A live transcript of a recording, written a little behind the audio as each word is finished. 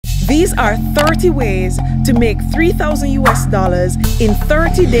These are 30 ways to make $3,000 US in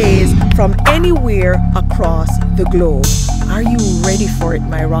 30 days from anywhere across the globe. Are you ready for it,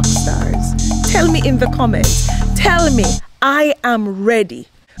 my rock stars? Tell me in the comments. Tell me I am ready,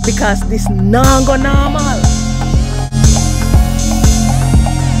 because this not go normal.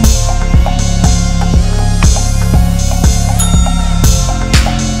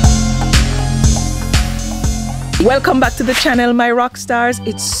 Welcome back to the channel, my rock stars.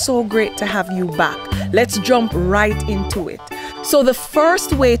 It's so great to have you back. Let's jump right into it. So the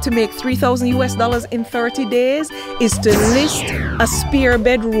first way to make $3,000 US in 30 days is to list a spare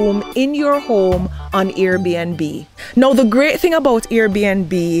bedroom in your home on Airbnb. Now, the great thing about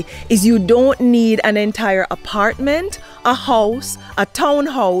Airbnb is you don't need an entire apartment, a house, a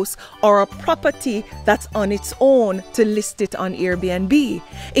townhouse, or a property that's on its own to list it on Airbnb.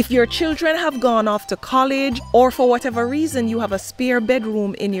 If your children have gone off to college, or for whatever reason you have a spare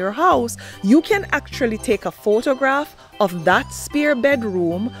bedroom in your house, you can actually take a photograph of that spare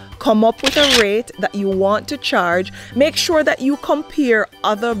bedroom, come up with a rate that you want to charge. Make sure that you compare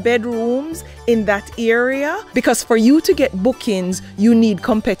other bedrooms in that area, because for you to get bookings, you need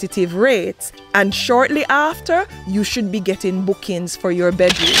competitive rates. And shortly after, you should be getting bookings for your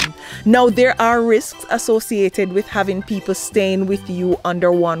bedroom. Now, there are risks associated with having people staying with you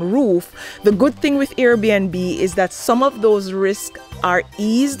under one roof. The good thing with Airbnb is that some of those risks are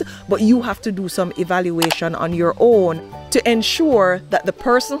eased, but you have to do some evaluation on your own to ensure that the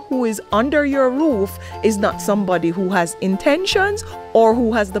person who is under your roof is not somebody who has intentions or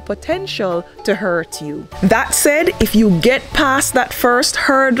who has the potential to hurt you. That said, if you get past that first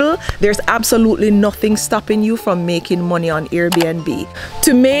hurdle, there's absolutely nothing stopping you from making money on Airbnb.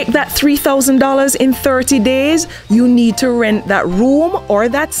 To make that $3,000 in 30 days, you need to rent that room or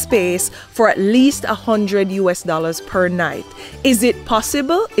that space for at least $100 US per night. Is it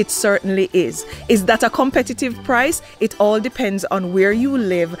possible? It certainly is. Is that a competitive price? It all depends on where you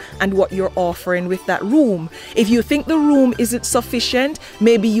live and what you're offering with that room. If you think the room isn't sufficient,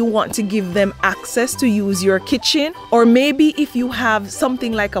 maybe you want to give them access to use your kitchen, or maybe if you have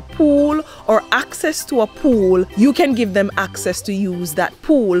something like a pool or access to a pool, you can give them access to use that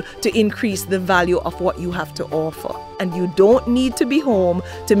pool to increase the value of what you have to offer. And you don't need to be home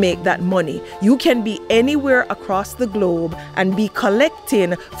to make that money. You can be anywhere across the globe and be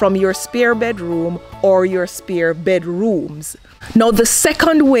collecting from your spare bedroom or your spare bedrooms. Now, the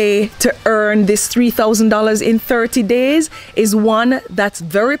second way to earn this $3,000 in 30 days is one that's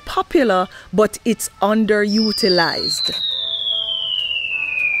very popular, but it's underutilized.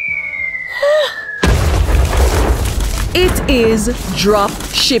 It is drop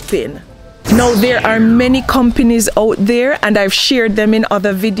shipping. Now, there are many companies out there, and I've shared them in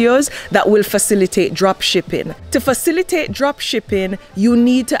other videos, that will facilitate drop shipping. To facilitate drop shipping, you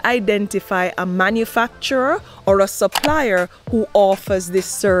need to identify a manufacturer or a supplier who offers this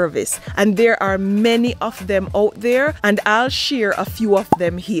service. And there are many of them out there, and I'll share a few of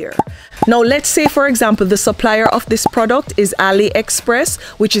them here. Now, let's say, for example, the supplier of this product is AliExpress,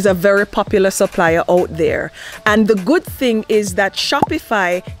 which is a very popular supplier out there. And the good thing is that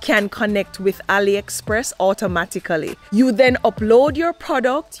Shopify can connect with AliExpress automatically. You then upload your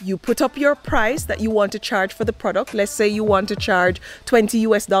product, you put up your price that you want to charge for the product. Let's say you want to charge $20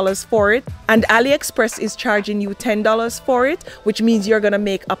 US for it, and AliExpress is charging you $10 for it, which means you're gonna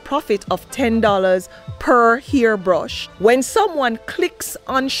make a profit of $10 per hairbrush. When someone clicks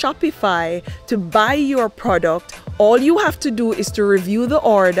on Shopify to buy your product, all you have to do is to review the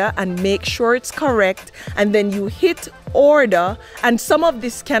order and make sure it's correct, and then you hit order. And some of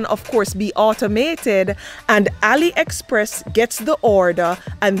this can of course be automated, and AliExpress gets the order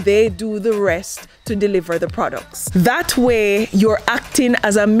and they do the rest to deliver the products. That way you're acting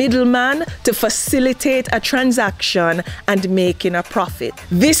as a middleman to facilitate a transaction and making a profit.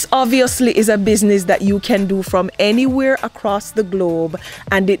 This obviously is a business that you can do from anywhere across the globe,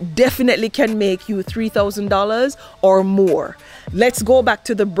 and it definitely can make you $3,000 or more. Let's go back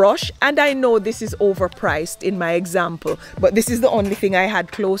to the brush, and I know this is overpriced in my example, but this is the only thing I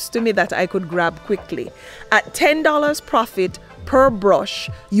had close to me that I could grab quickly. At $10 profit per brush,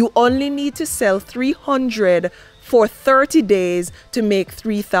 you only need to sell 300 for 30 days to make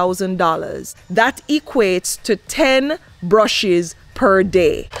 $3,000. That equates to 10 brushes per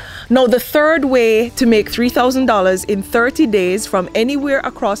day. Now, the third way to make $3,000 in 30 days from anywhere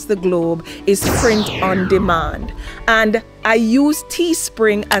across the globe is print on demand. And I use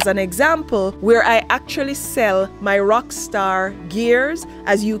Teespring as an example where I actually sell my Rockstar gears,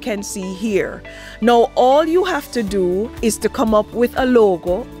 as you can see here. Now, all you have to do is to come up with a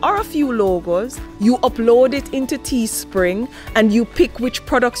logo or a few logos. You upload it into Teespring and you pick which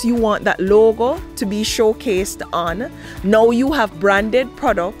products you want that logo to be showcased on. Now you have branded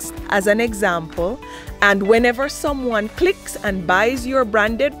products as an example. And whenever someone clicks and buys your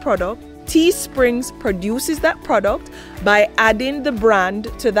branded product, Teespring produces that product by adding the brand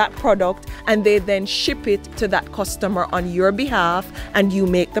to that product, and they then ship it to that customer on your behalf, and you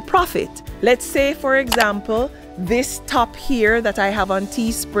make the profit. Let's say, for example, this top here that I have on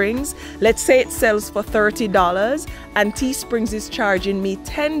Teespring, let's say it sells for $30 and Teespring is charging me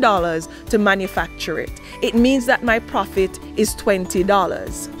 $10 to manufacture it. It means that my profit is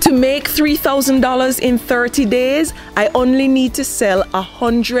 $20. To make $3,000 in 30 days, I only need to sell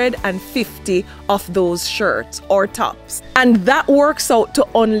 150 of those shirts or tops. And that works out to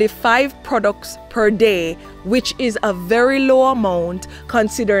only 5 products per day, which is a very low amount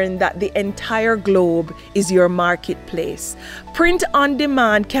considering that the entire globe is your marketplace. Print on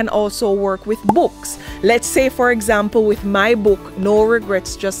demand can also work with books. Let's say, for example, with my book, No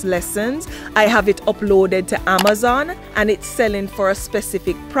Regrets, Just Lessons, I have it uploaded to Amazon and it's selling for a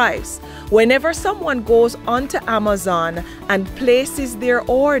specific price. Whenever someone goes onto Amazon and places their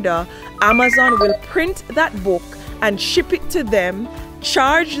order, Amazon will print that book and ship it to them,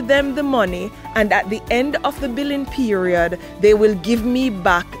 charge them the money, and at the end of the billing period, they will give me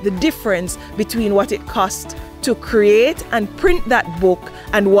back the difference between what it cost to create and print that book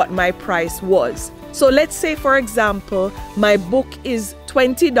and what my price was. So let's say, for example, my book is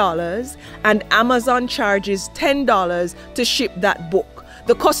 $20 and Amazon charges $10 to ship that book.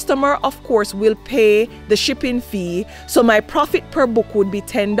 The customer, of course, will pay the shipping fee, so my profit per book would be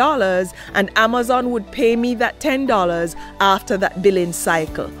 $10 and Amazon would pay me that $10 after that billing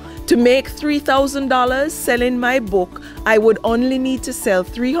cycle. To make $3,000 selling my book, I would only need to sell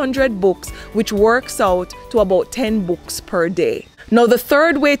 300 books, which works out to about 10 books per day. Now, the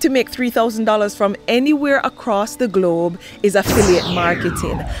third way to make $3,000 from anywhere across the globe is affiliate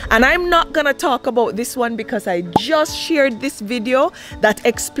marketing. And I'm not going to talk about this one because I just shared this video that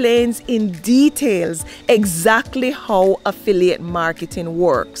explains in details exactly how affiliate marketing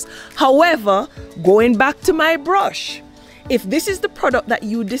works. However, going back to my brush, if this is the product that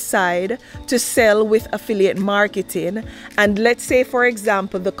you decide to sell with affiliate marketing, and let's say, for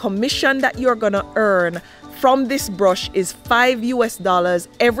example, the commission that you're going to earn from this brush is $5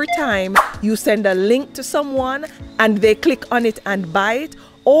 every time you send a link to someone and they click on it and buy it,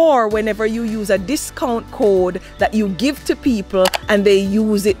 or whenever you use a discount code that you give to people and they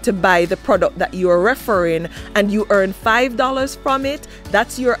use it to buy the product that you're referring and you earn $5 from it,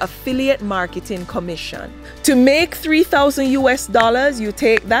 that's your affiliate marketing commission. To make $3,000 you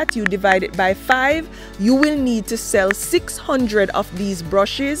take that, you divide it by 5, you will need to sell 600 of these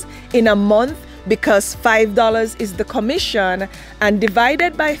brushes in a month, because $5 is the commission, and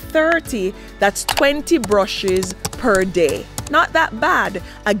divided by 30, that's 20 brushes per day. Not that bad,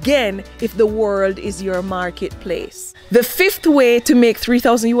 again, if the world is your marketplace. The fifth way to make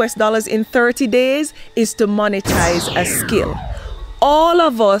 $3,000 in 30 days is to monetize a skill. All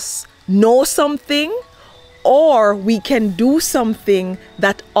of us know something, or we can do something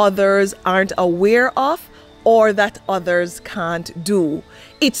that others aren't aware of or that others can't do.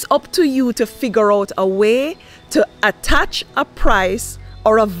 It's up to you to figure out a way to attach a price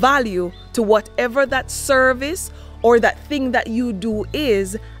or a value to whatever that service or that thing that you do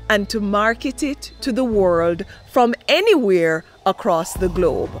is, and to market it to the world from anywhere across the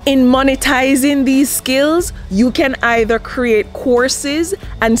globe. In monetizing these skills, you can either create courses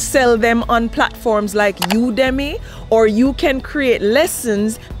and sell them on platforms like Udemy, or you can create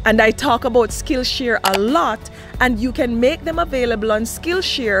lessons, and I talk about Skillshare a lot, and you can make them available on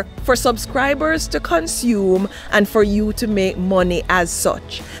Skillshare for subscribers to consume and for you to make money as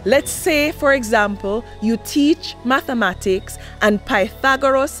such. Let's say, for example, you teach mathematics and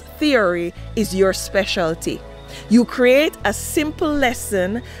Pythagoras theory is your specialty. You create a simple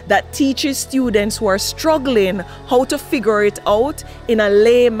lesson that teaches students who are struggling how to figure it out in a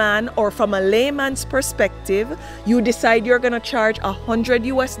layman or from a layman's perspective. You decide you're going to charge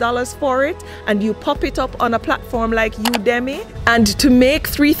 $100 for it, and you pop it up on a platform like Udemy. And to make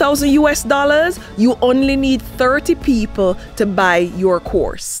 $3,000, you only need 30 people to buy your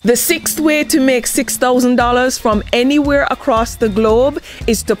course. The sixth way to make $6,000 from anywhere across the globe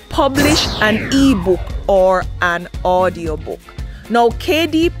is to publish an ebook or an audiobook. Now,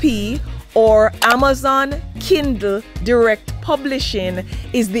 KDP or Amazon Kindle Direct Publishing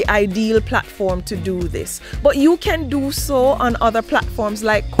is the ideal platform to do this. But you can do so on other platforms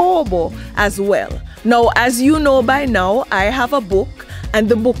like Kobo as well. Now, as you know by now, I have a book, and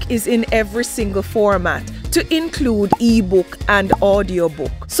the book is in every single format, to include ebook and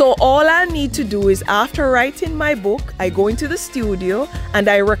audiobook. So all I need to do is, after writing my book, I go into the studio and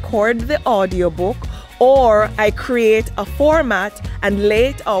I record the audiobook, or I create a format and lay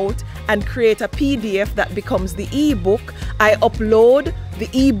it out and create a PDF that becomes the ebook. I upload the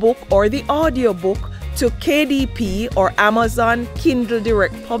ebook or the audiobook to KDP or Amazon Kindle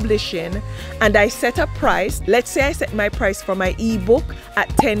Direct Publishing, and I set a price. Let's say I set my price for my ebook at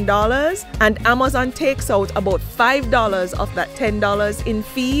 $10, and Amazon takes out about $5 of that $10 in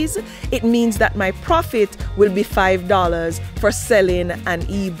fees. It means that my profit will be $5 for selling an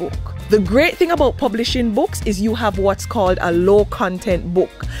ebook. The great thing about publishing books is you have what's called a low content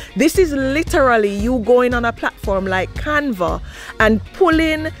book. This is literally you going on a platform like Canva and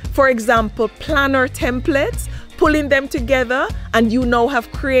pulling, for example, planner templates, pulling them together, and you now have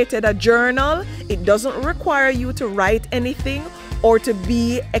created a journal. It doesn't require you to write anything or to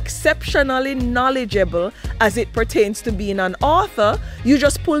be exceptionally knowledgeable as it pertains to being an author. You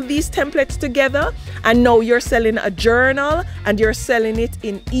just pull these templates together, and now you're selling a journal, and you're selling it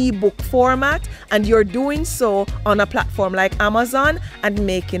in ebook format, and you're doing so on a platform like Amazon and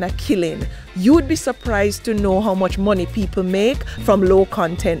making a killing. You'd be surprised to know how much money people make from low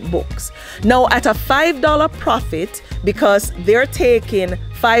content books. Now, at a $5 profit, because they're taking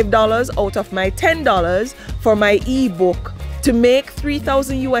 $5 out of my $10 for my ebook, to make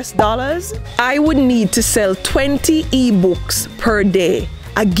 $3,000 US, I would need to sell 20 ebooks per day.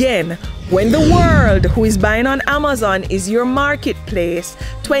 Again, when the world who is buying on Amazon is your marketplace,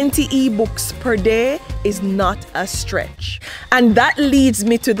 20 ebooks per day is not a stretch. And that leads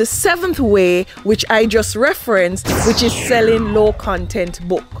me to the 7th way, which I just referenced, which is selling low content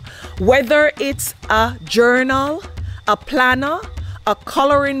book. Whether it's a journal, a planner, a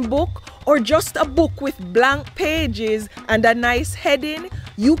coloring book, or just a book with blank pages and a nice heading,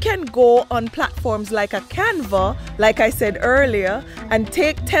 you can go on platforms like a Canva, like I said earlier, and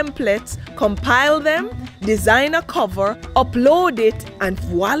take templates, compile them, design a cover, upload it, and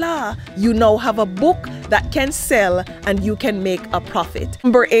voila, you now have a book that can sell and you can make a profit.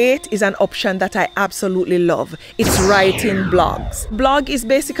 Number 8 is an option that I absolutely love. It's writing blogs. Blog is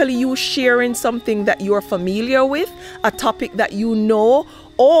basically you sharing something that you're familiar with, a topic that you know,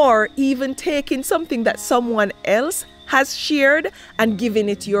 or even taking something that someone else has shared and giving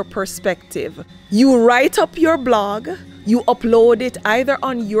it your perspective. You write up your blog, you upload it either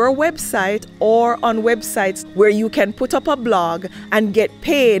on your website or on websites where you can put up a blog and get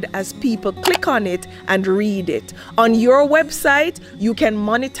paid as people click on it and read it. On your website, you can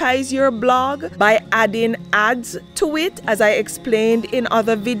monetize your blog by adding ads to it, as I explained in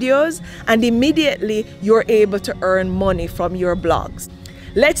other videos, and immediately you're able to earn money from your blogs.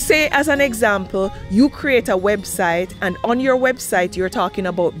 Let's say, as an example, you create a website, and on your website you're talking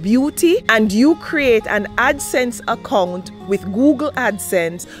about beauty, and you create an AdSense account with Google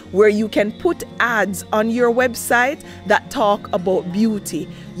AdSense where you can put ads on your website that talk about beauty.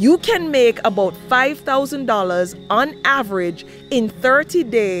 You can make about $5,000 on average in 30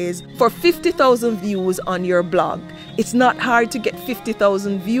 days for 50,000 views on your blog. It's not hard to get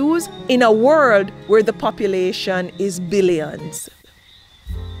 50,000 views in a world where the population is billions.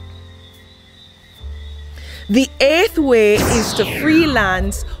 The 8th way is to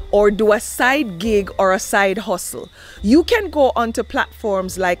freelance or do a side gig or a side hustle. You can go onto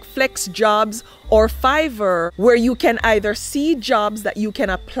platforms like FlexJobs or Fiverr, where you can either see jobs that you can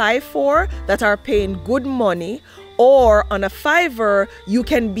apply for that are paying good money, or on a Fiverr, you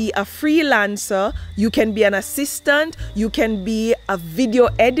can be a freelancer, you can be an assistant, you can be a video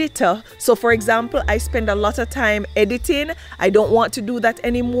editor. So for example, I spend a lot of time editing. I don't want to do that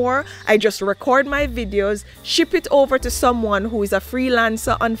anymore. I just record my videos, ship it over to someone who is a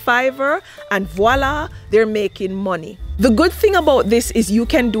freelancer on Fiverr, and voila, they're making money. The good thing about this is you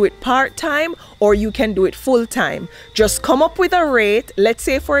can do it part-time or you can do it full-time. Just come up with a rate. Let's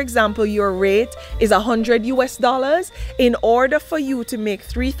say, for example, your rate is $100 US. In order for you to make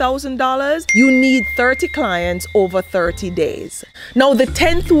 $3,000, you need 30 clients over 30 days. Now, the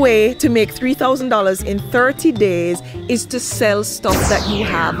 10th way to make $3,000 in 30 days is to sell stuff that you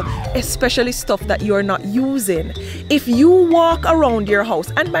have, especially stuff that you're not using. If you walk around your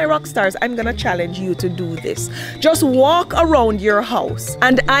house, and my rock stars, I'm gonna challenge you to do this. Just walk around your house,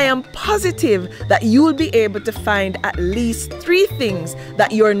 and I am positive that you'll be able to find at least 3 things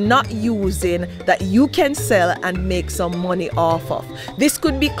that you're not using that you can sell and make some money off of. This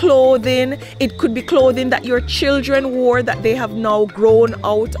could be clothing. It could be clothing that your children wore that they have now grown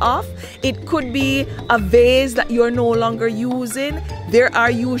out of. It could be a vase that you're no longer using. There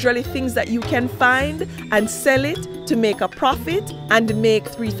are usually things that you can find and sell it to make a profit and make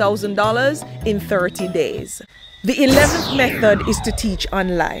 $3,000 in 30 days. The 11th method is to teach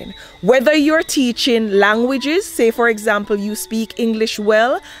online. Whether you're teaching languages, say for example you speak English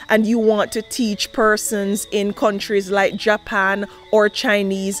well and you want to teach persons in countries like Japan or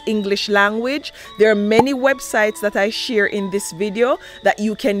Chinese English language, there are many websites that I share in this video that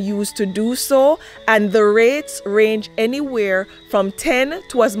you can use to do so, and the rates range anywhere from 10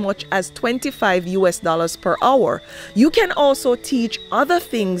 to as much as $25 per hour. You can also teach other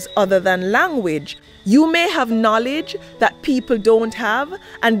things other than language. You may have knowledge that people don't have,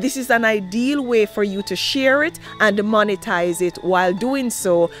 and this is an ideal way for you to share it and monetize it while doing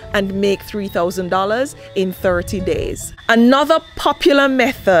so and make $3,000 in 30 days. Another popular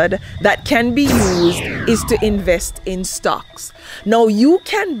method that can be used is to invest in stocks. Now, you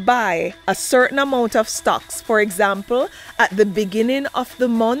can buy a certain amount of stocks, for example, at the beginning of the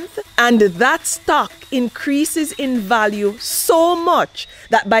month, and that stock increases in value so much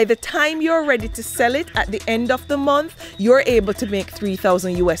that by the time you're ready to sell it at the end of the month, you're able to make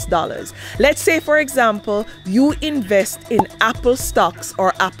 $3,000. Let's say, for example, you invest in Apple stocks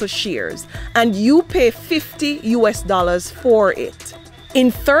or Apple shares and you pay $50 for it. In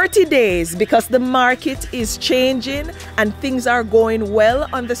 30 days, because the market is changing and things are going well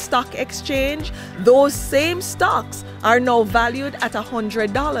on the stock exchange, those same stocks are now valued at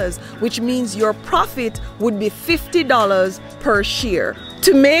 $100, which means your profit would be $50 per share.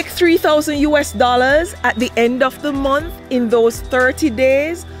 To make $3,000 at the end of the month in those 30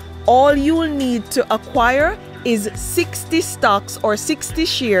 days, all you'll need to acquire is 60 stocks or 60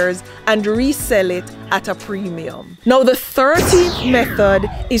 shares and resell it at a premium. Now, the 13th method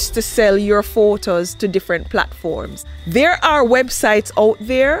is to sell your photos to different platforms. There are websites out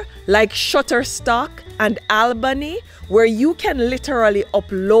there like Shutterstock and Albany where you can literally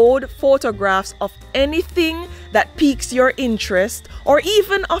upload photographs of anything that piques your interest or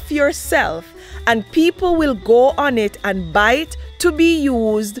even of yourself, and people will go on it and buy it to be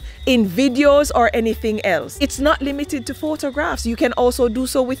used in videos or anything else. It's not limited to photographs. You can also do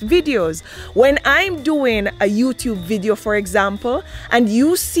so with videos. When I'm doing a YouTube video, for example, and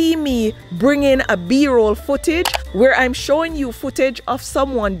you see me bring in a B-roll footage where I'm showing you footage of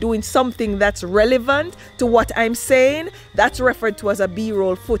someone doing something that's relevant to what I'm saying, that's referred to as a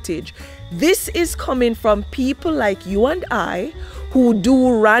B-roll footage. This is coming from people like you and I who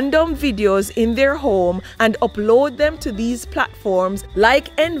do random videos in their home and upload them to these platforms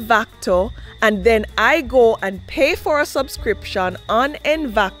like Envato, and then I go and pay for a subscription on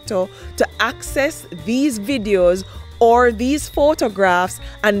Envato to access these videos or these photographs,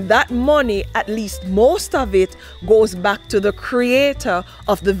 and that money, at least most of it, goes back to the creator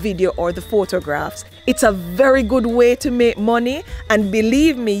of the video or the photographs. It's a very good way to make money, and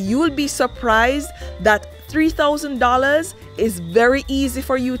believe me, you'll be surprised that $3,000 is very easy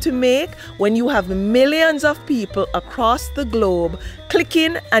for you to make when you have millions of people across the globe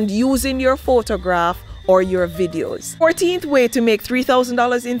clicking and using your photograph or your videos. 14th way to make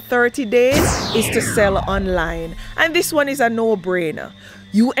 $3,000 in 30 days is to sell online. And this one is a no-brainer.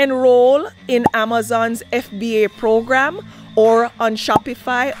 You enroll in Amazon's FBA program or on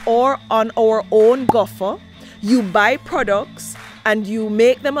Shopify or on our own GOFFAH. You buy products and you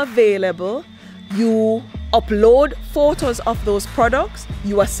make them available. You upload photos of those products,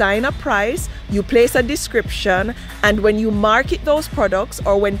 you assign a price, you place a description, and when you market those products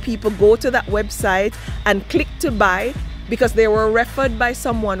or when people go to that website and click to buy because they were referred by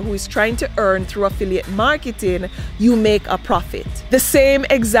someone who is trying to earn through affiliate marketing, you make a profit. The same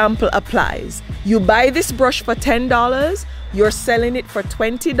example applies. You buy this brush for $10, you're selling it for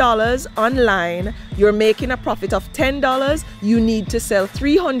 $20 online, you're making a profit of $10, you need to sell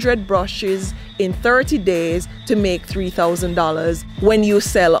 300 brushes in 30 days to make $3,000 when you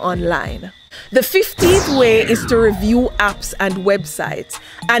sell online. The 15th way is to review apps and websites.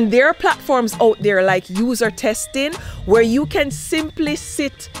 And there are platforms out there like user testing where you can simply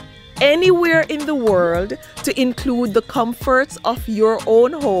sit anywhere in the world to include the comforts of your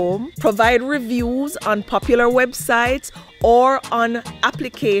own home, provide reviews on popular websites or on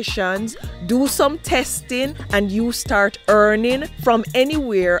applications, do some testing, and you start earning from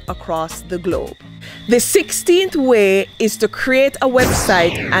anywhere across the globe. The 16th way is to create a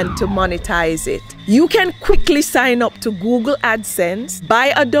website and to monetize it. You can quickly sign up to Google AdSense,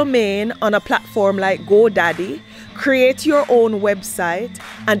 buy a domain on a platform like GoDaddy, create your own website,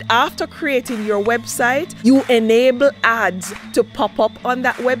 and after creating your website, you enable ads to pop up on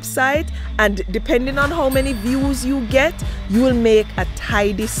that website, and depending on how many views you get, you will make a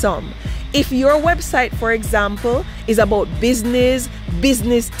tidy sum. If your website, for example, is about business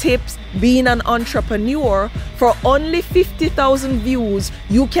tips, being an entrepreneur, for only 50,000 views,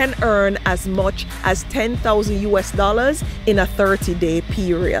 you can earn as much as $10,000 in a 30-day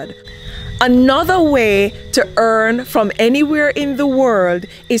period. Another way to earn from anywhere in the world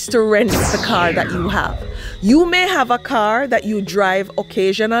is to rent the car that you have. You may have a car that you drive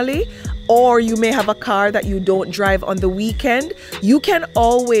occasionally, or you may have a car that you don't drive on the weekend. You can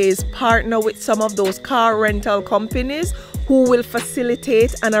always partner with some of those car rental companies who will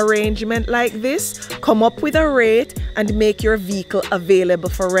facilitate an arrangement like this, come up with a rate, and make your vehicle available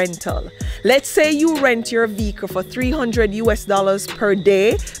for rental. Let's say you rent your vehicle for $300 per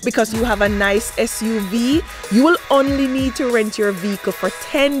day because you have a nice SUV. You will only need to rent your vehicle for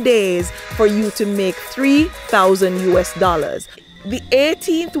 10 days for you to make $3,000. The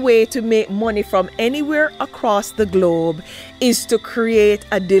 18th way to make money from anywhere across the globe is to create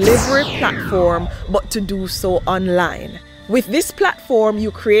a delivery platform, but to do so online. With this platform,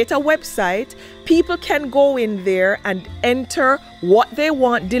 you create a website. People can go in there and enter what they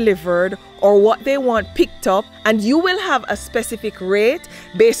want delivered or what they want picked up, and you will have a specific rate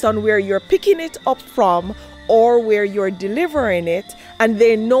based on where you're picking it up from or where you're delivering it, and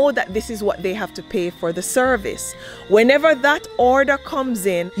they know that this is what they have to pay for the service. Whenever that order comes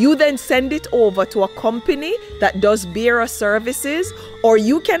in, you then send it over to a company that does bearer services, or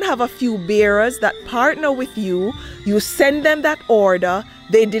you can have a few bearers that partner with you. You send them that order,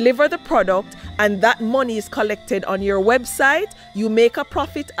 they deliver the product, and that money is collected on your website. You make a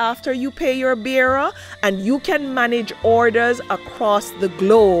profit after you pay your bearer, and you can manage orders across the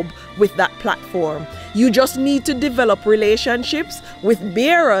globe with that platform. You just need to develop relationships with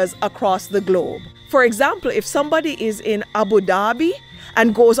bearers across the globe. For example, if somebody is in Abu Dhabi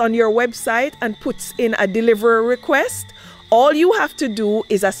and goes on your website and puts in a delivery request, all you have to do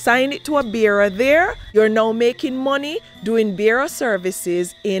is assign it to a bearer there. You're now making money doing bearer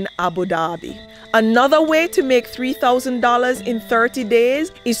services in Abu Dhabi. Another way to make $3,000 in 30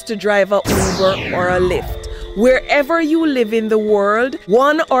 days is to drive a Uber or a Lyft. Wherever you live in the world,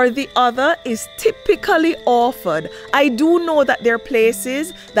 one or the other is typically offered. I do know that there are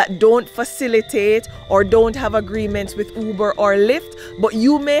places that don't facilitate or don't have agreements with Uber or Lyft, but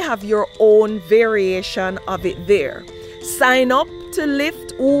you may have your own variation of it there. Sign up to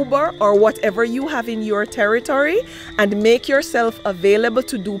Lyft, Uber, or whatever you have in your territory and make yourself available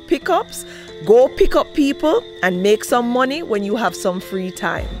to do pickups. Go pick up people and make some money when you have some free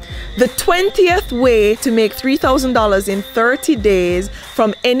time. The 20th way to make $3,000 in 30 days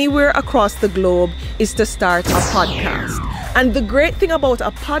from anywhere across the globe is to start a podcast. And the great thing about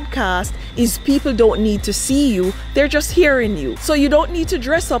a podcast is people don't need to see you, they're just hearing you. So you don't need to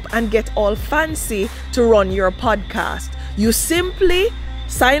dress up and get all fancy to run your podcast. You simply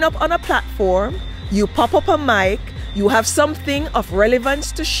sign up on a platform, you pop up a mic, you have something of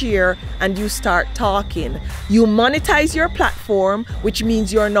relevance to share, and you start talking. You monetize your platform, which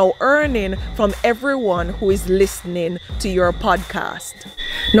means you're now earning from everyone who is listening to your podcast.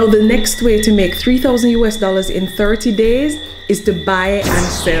 Now, the next way to make $3,000 in 30 days is to buy and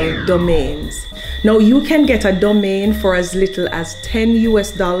sell domains. Now, you can get a domain for as little as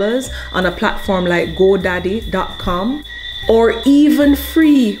 $10 on a platform like GoDaddy.com, or even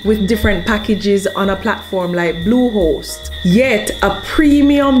free with different packages on a platform like Bluehost. Yet a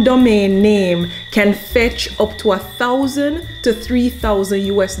premium domain name can fetch up to $1,000 to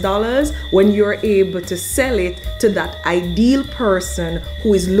 $3,000 when you're able to sell it to that ideal person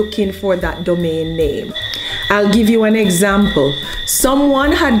who is looking for that domain name. I'll give you an example.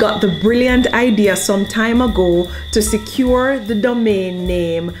 Someone had got the brilliant idea some time ago to secure the domain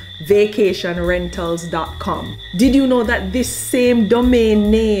name vacationrentals.com. Did you know that this same domain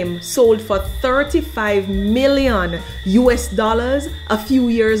name sold for $35 million a few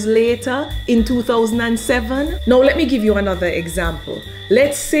years later in 2007? Now let me give you another example.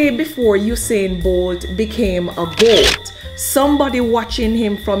 Let's say before Usain Bolt became a GOAT, somebody watching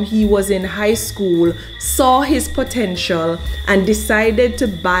him from he was in high school saw his potential and decided to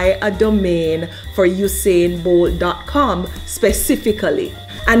buy a domain for usainbolt.com specifically.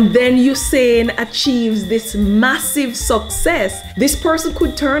 and then Usain achieves this massive success, this person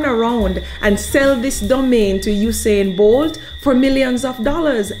could turn around and sell this domain to Usain Bolt for millions of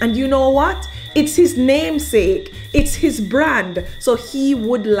dollars. And you know what? It's his namesake, it's his brand, so he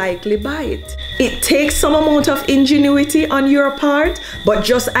would likely buy it. It takes some amount of ingenuity on your part, but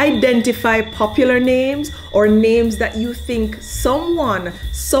just identify popular names or names that you think someone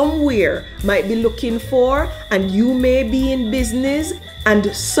somewhere might be looking for, and you may be in business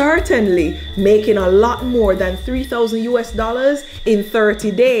and certainly making a lot more than $3,000 in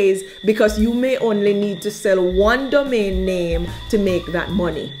 30 days, because you may only need to sell one domain name to make that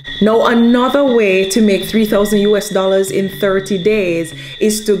money. Now, another way to make $3,000 in 30 days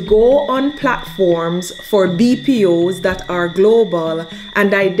is to go on platforms for BPOs that are global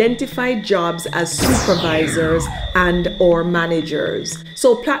and identify jobs as supervisors and or managers.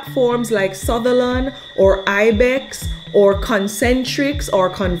 So platforms like Southdale or Ibex or Concentrix or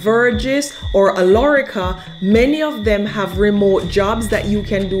Convergys or Alorica, many of them have remote jobs that you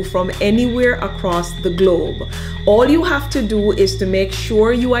can do from anywhere across the globe. All you have to do is to make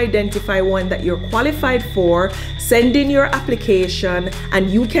sure you identify one that you're qualified for, send in your application, and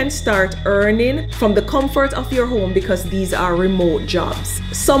you can start earning from the comfort of your home, because these are remote jobs.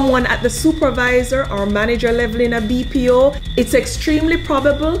 Someone at the supervisor or manager level in a BPO, it's extremely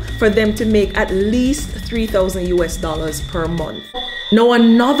probable for them to make at least $3,000 per month. Now,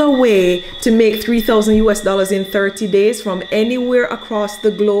 another way to make $3,000 in 30 days from anywhere across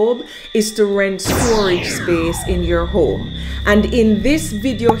the globe is to rent storage space in your home. And in this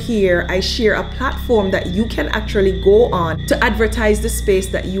video here, I share a platform that you can actually go on to advertise the space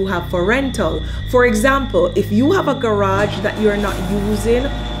that you have for rental. For example, if you have a garage that you're not using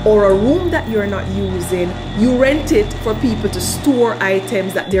or a room that you're not using, you rent it for people to store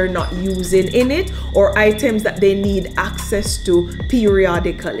items that they're not using in it, or items that they need access to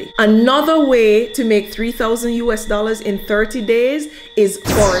periodically. Another way to make $3,000 in 30 days is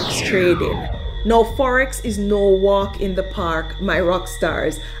Forex trading. Now, Forex is no walk in the park, my rock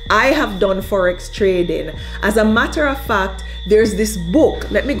stars. I have done Forex trading. As a matter of fact, there's this book.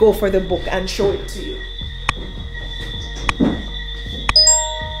 Let me go for the book and show it to you.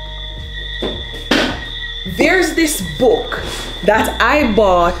 There's this book that I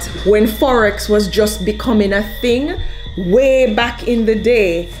bought when Forex was just becoming a thing way back in the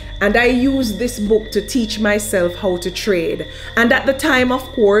day. And I used this book to teach myself how to trade. And at the time, of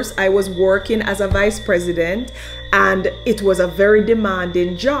course, I was working as a vice president, and it was a very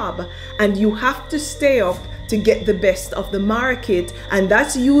demanding job. And you have to stay up to get the best of the market. And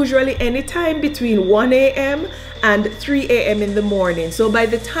that's usually any time between 1 a.m. and 3 a.m. in the morning. So by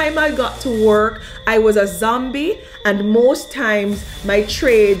the time I got to work, I was a zombie, and most times my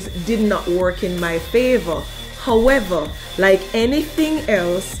trades did not work in my favor. However, like anything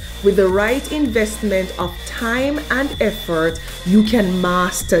else, with the right investment of time and effort, you can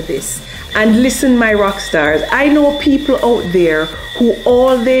master this. And listen, my rock stars, I know people out there who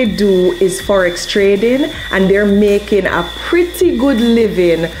all they do is Forex trading, and they're making a pretty good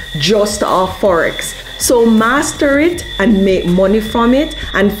living just off Forex. So master it and make money from it,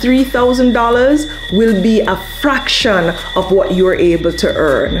 and $3,000 will be a fraction of what you're able to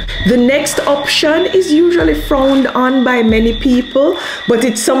earn. The next option is usually frowned on by many people, but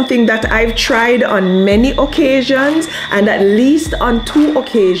it's something that I've tried on many occasions, and at least on 2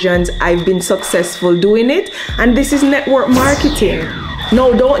 occasions I've been successful doing it, and this is network marketing.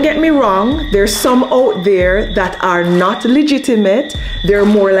 Now, don't get me wrong, there's some out there that are not legitimate. They're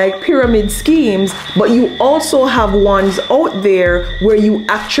more like pyramid schemes, but you also have ones out there where you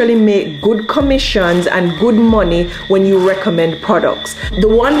actually make good commissions and good money when you recommend products. The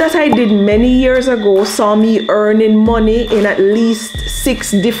one that I did many years ago saw me earning money in at least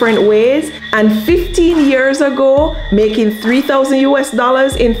 6 different ways, and 15 years ago, making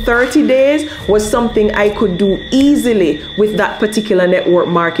 $3,000 in 30 days was something I could do easily with that particular network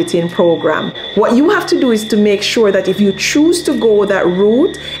marketing program. What you have to do is to make sure that if you choose to go that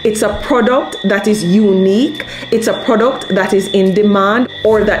route, it's a product that is unique, it's a product that is in demand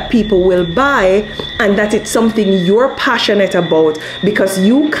or that people will buy, and that it's something you're passionate about, because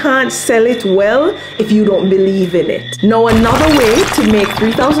you can't sell it well if you don't believe in it. Now, another way to make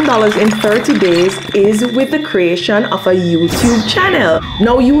 $3,000 in 30 days is with the creation of a YouTube channel.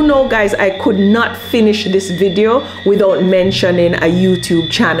 Now, you know, guys, I could not finish this video without mentioning a YouTube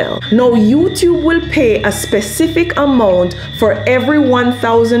channel. Now, YouTube will pay a specific amount for every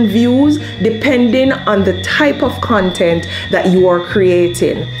 1,000 views depending on the type of content that you are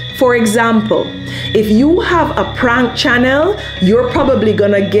creating. For example, if you have a prank channel, you're probably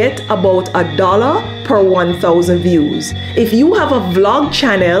gonna get about $1 per 1,000 views. If you have a vlog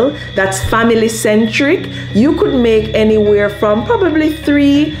channel that's family centric, you could make anywhere from probably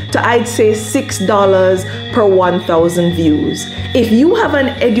 $3 to I'd say $6 per 1,000 views. If you have an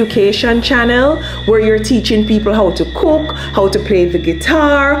education channel where you're teaching people how to cook, how to play the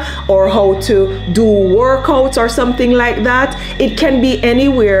guitar, or how to do workouts or something like that, it can be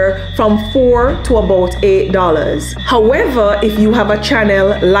anywhere from $4 to about $8. However, if you have a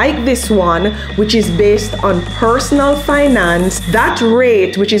channel like this one, which is based on personal finance, that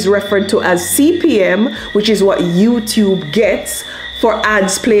rate, which is referred to as CPM, which is what YouTube gets for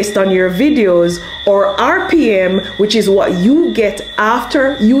ads placed on your videos, or RPM, which is what you get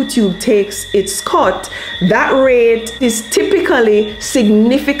after YouTube takes its cut, that rate is typically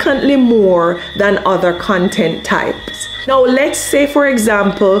significantly more than other content types. Now, let's say, for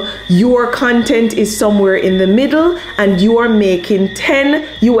example, your content is somewhere in the middle and you are making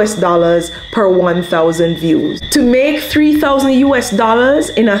 $10 per 1,000 views. To make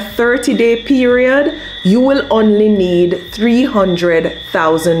 $3,000 in a 30-day period, you will only need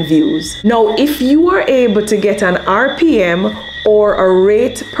 300,000 views. Now, if you are able to get an RPM or a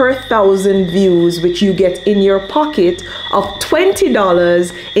rate per 1,000 views, which you get in your pocket, of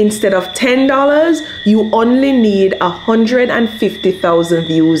 $20 instead of $10, you only need 150,000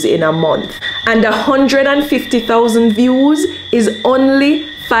 views in a month. And 150,000 views is only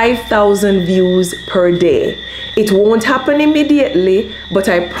 5,000 views per day. It won't happen immediately, but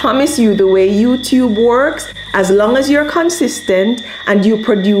I promise you, the way YouTube works, as long as you're consistent and you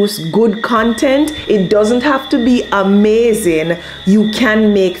produce good content, it doesn't have to be amazing. You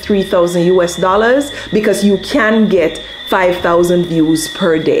can make $3,000 because you can get 5,000 views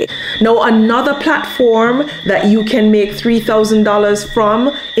per day. Now, another platform that you can make $3,000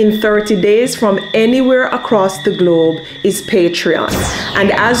 from in 30 days from anywhere across the globe is Patreon.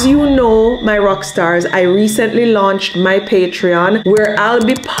 And as you know, my rock stars, I recently launched my Patreon, where I'll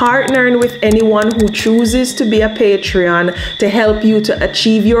be partnering with anyone who chooses to be a Patreon to help you to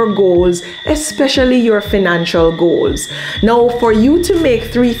achieve your goals, especially your financial goals. Now, for you to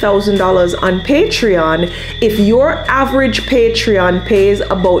make $3,000 on Patreon, if your average Patreon pays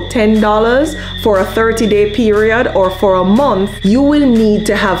about $10 for a 30-day period or for a month, you will need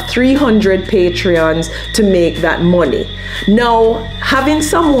to have 300 Patreons to make that money. Now, having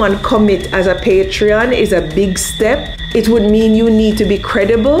someone commit as a Patreon is a big step. It would mean you need to be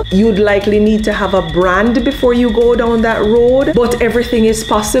credible. You'd likely need to have a brand before you go down that road, but everything is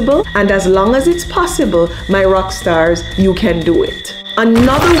possible. And as long as it's possible, my rock stars, you can do it.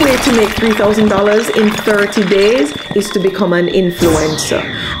 Another way to make $3,000 in 30 days is to become an influencer.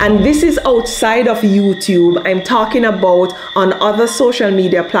 And this is outside of YouTube. I'm talking about on other social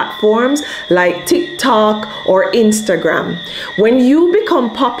media platforms like TikTok or Instagram. When you become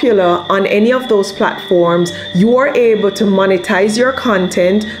popular on any of those platforms, you are able to monetize your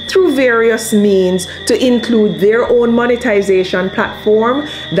content through various means, to include their own monetization platform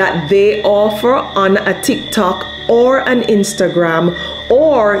that they offer on a TikTok or an Instagram,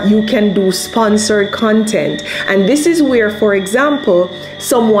 or you can do sponsored content. And this is where, for example,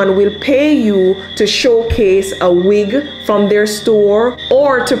 someone will pay you to showcase a wig from their store,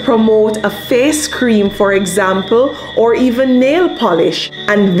 or to promote a face cream, for example, or even nail polish.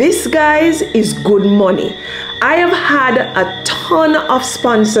 And this, guys, is good money. I have had a ton of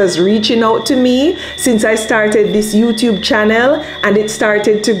sponsors reaching out to me since I started this YouTube channel and it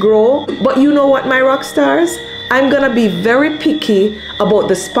started to grow. But you know what, my rock stars? I'm gonna be very picky about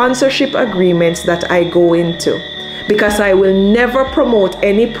the sponsorship agreements that I go into, because I will never promote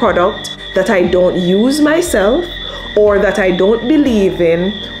any product that I don't use myself, or that I don't believe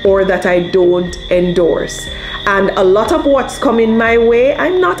in, or that I don't endorse. And a lot of what's coming my way,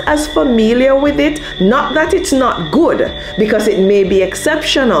 I'm not as familiar with it. Not that it's not good, because it may be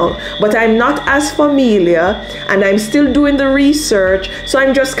exceptional, but I'm not as familiar, and I'm still doing the research. So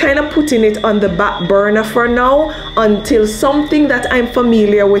I'm just kind of putting it on the back burner for now until something that I'm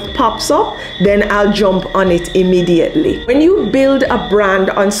familiar with pops up, then I'll jump on it immediately. When you build a brand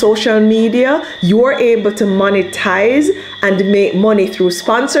on social media, you are able to monetize and make money through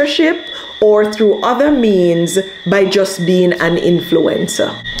sponsorship or through other means by just being an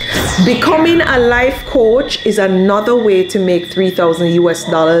influencer. Becoming a life coach is another way to make 3,000 US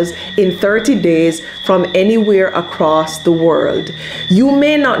dollars in 30 days from anywhere across the world. You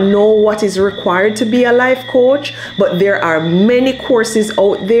may not know what is required to be a life coach, but there are many courses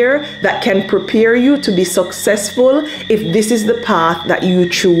out there that can prepare you to be successful if this is the path that you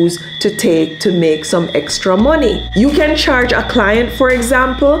choose to take to make some extra money. You can charge a client, for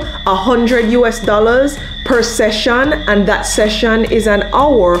example, 100 US dollars per session, and that session is an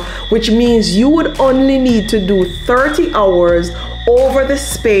hour, which means you would only need to do 30 hours over the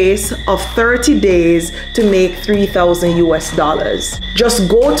space of 30 days to make 3,000 US dollars. Just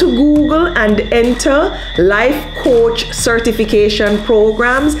go to Google and enter life coach certification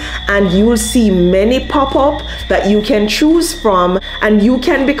programs, and you'll see many pop up that you can choose from, and you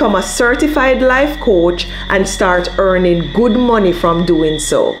can become a certified life coach and start earning good money from doing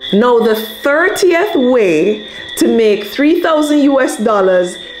so. Now, the 30th way to make 3,000 US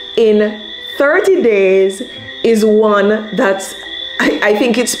dollars in 30 days is one that's, I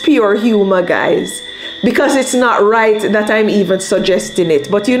think it's pure humor, guys, because it's not right that I'm even suggesting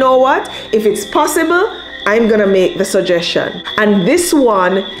it. But you know what? If it's possible, I'm gonna make the suggestion. And this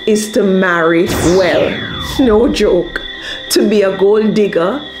one is to marry well. No joke. To be a gold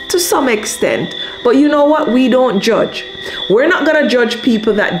digger to some extent. But you know what? We don't judge. We're not gonna judge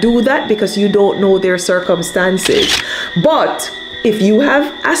people that do that because you don't know their circumstances. But if you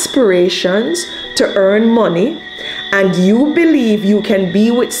have aspirations to earn money, and you believe you can be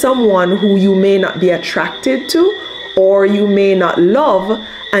with someone who you may not be attracted to or you may not love,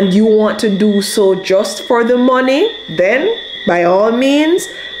 and you want to do so just for the money, then by all means,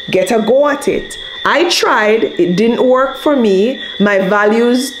 get a go at it. I tried, it didn't work for me. My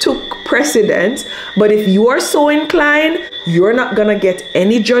values took precedence, but if you are so inclined, you're not gonna get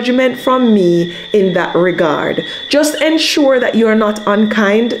any judgment from me in that regard. Just ensure that you're not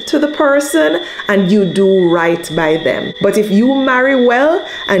unkind to the person and you do right by them. But if you marry well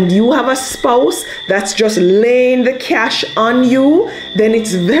and you have a spouse that's just laying the cash on you, then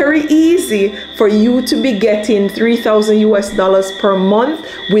it's very easy for you to be getting 3,000 US dollars per month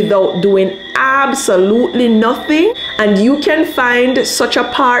without doing absolutely nothing, and you can find such a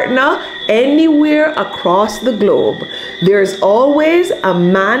partner anywhere across the globe. There's always a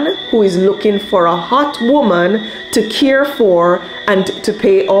man who is looking for a hot woman to care for and to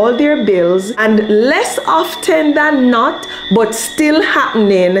pay all their bills, and less often than not, but still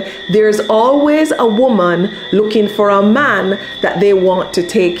happening, there's always a woman looking for a man that they want to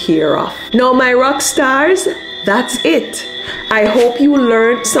take care of. Now, my rock stars, that's it. I hope you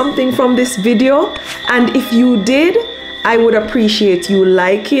learned something from this video, and if you did, I would appreciate you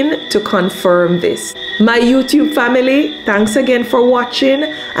liking to confirm this. My YouTube family, thanks again for watching.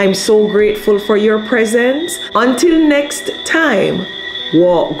 I'm so grateful for your presence. Until next time,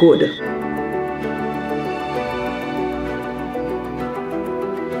 walk good.